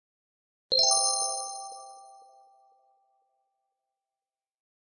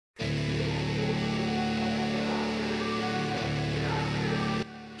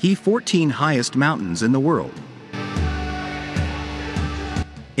14 highest mountains in the world.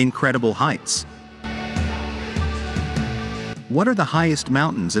 Incredible heights. What are the highest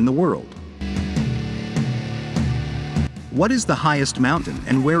mountains in the world? What is the highest mountain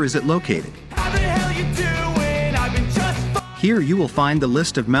and where is it located? Here you will find the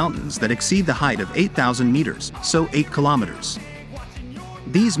list of mountains that exceed the height of 8,000 meters, so 8 kilometers.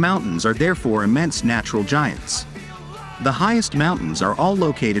 These mountains are therefore immense natural giants. The highest mountains are all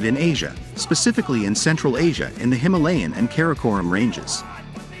located in Asia, specifically in Central Asia in the Himalayan and Karakoram ranges.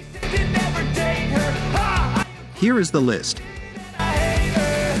 Here is the list.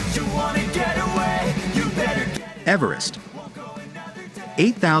 Everest,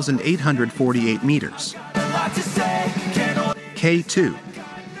 8,848 meters. K2,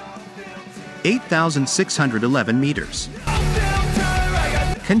 8,611 meters.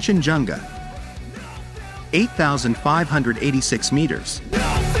 Kanchenjunga, 8,586 meters.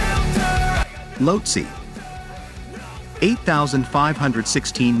 Lhotse,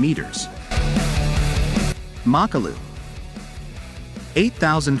 8,516 meters. Makalu,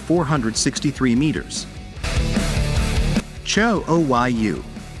 8,463 meters. Cho Oyu,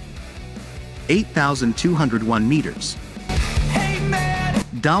 8,201 meters.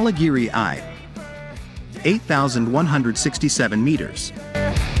 Dhaulagiri I, 8,167 meters.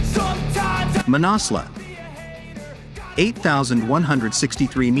 Manaslu,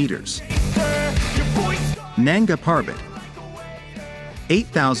 8,163 meters. Nanga Parbat,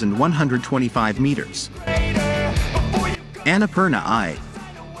 8,125 meters. Annapurna I,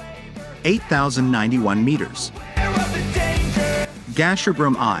 8,091 meters.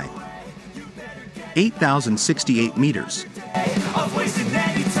 Gasherbrum I, 8,068 meters.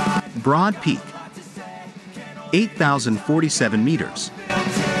 Broad Peak, 8,047 meters.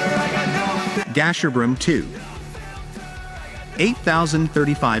 Gasherbrum II,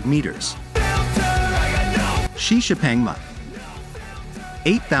 8,035 meters. Shishapangma,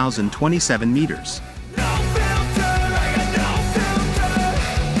 8,027 meters.